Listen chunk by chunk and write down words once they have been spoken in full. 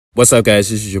What's up, guys?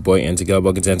 This is your boy Antigo.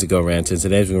 Welcome to Antigo Rant. And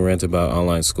today we're going to rant about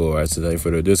online school. All right, today for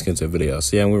the discontent video.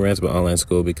 So yeah, I'm going to rant about online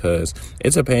school because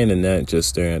it's a pain in the neck just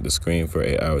staring at the screen for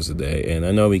 8 hours a day. And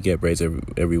I know we get breaks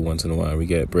every once in a while. We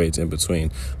get breaks in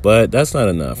between, but that's not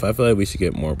enough. I feel like we should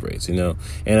get more breaks, you know.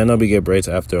 And I know we get breaks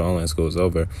after online school is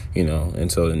over, you know,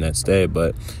 until the next day.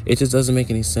 But it just doesn't make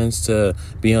any sense to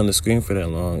be on the screen for that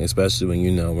long, especially when,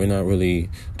 you know, we're not really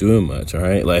doing much, all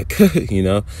right? Like, you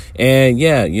know, and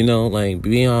yeah, you know, like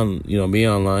being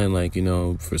online, like, you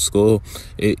know, for school,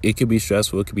 it could be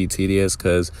stressful, it could be tedious,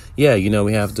 because yeah, you know,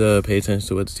 we have to pay attention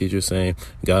to what the teacher's saying.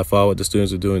 We gotta follow what the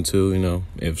students are doing too, you know,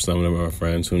 if some of them are our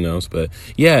friends, who knows. But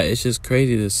yeah, it's just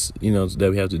crazy this, you know, that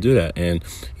we have to do that. And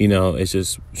you know, it's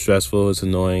just stressful, it's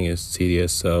annoying, it's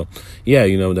tedious. So yeah,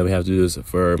 you know, that we have to do this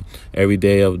for every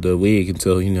day of the week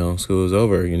until, you know, school is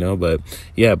over, you know. But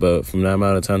yeah, but from that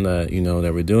amount of time that, you know,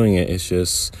 that we're doing it, it's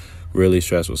just really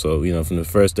stressful. So, you know, from the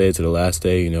first day to the last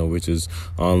day, you know, which is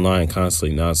online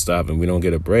constantly nonstop, and we don't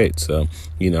get a break. So,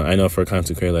 you know, I know for a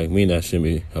content creator like me, that shouldn't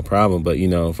be a problem. But, you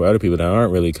know, for other people that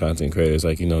aren't really content creators,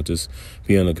 like, you know, just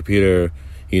be on the computer,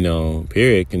 you know,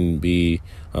 period, can be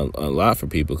a lot for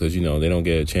people, because, you know, they don't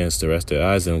get a chance to rest their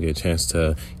eyes. They don't get a chance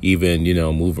to even, you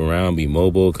know, move around, be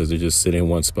mobile, because they're just sitting in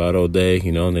one spot all day,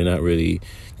 you know, and they're not really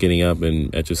getting up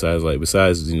and exercise. Like,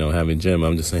 besides, you know, having gym,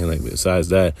 I'm just saying, like, besides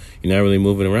that, you're not really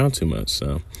moving around too much.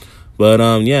 So, but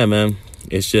yeah, man,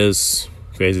 it's just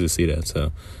crazy to see that.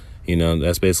 So, you know,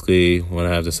 that's basically what I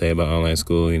have to say about online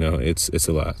school. You know, it's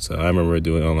a lot. So I remember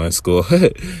doing online school,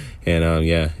 and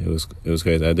yeah, it was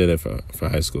crazy. I did it for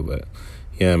high school, but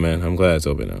yeah, man, I'm glad it's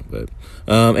over now. But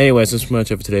anyways, that's pretty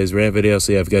much it for today's rant video.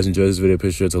 So yeah, if you guys enjoyed this video,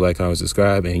 be sure to like, comment,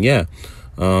 subscribe, and yeah,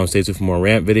 stay tuned for more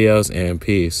rant videos, and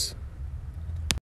peace.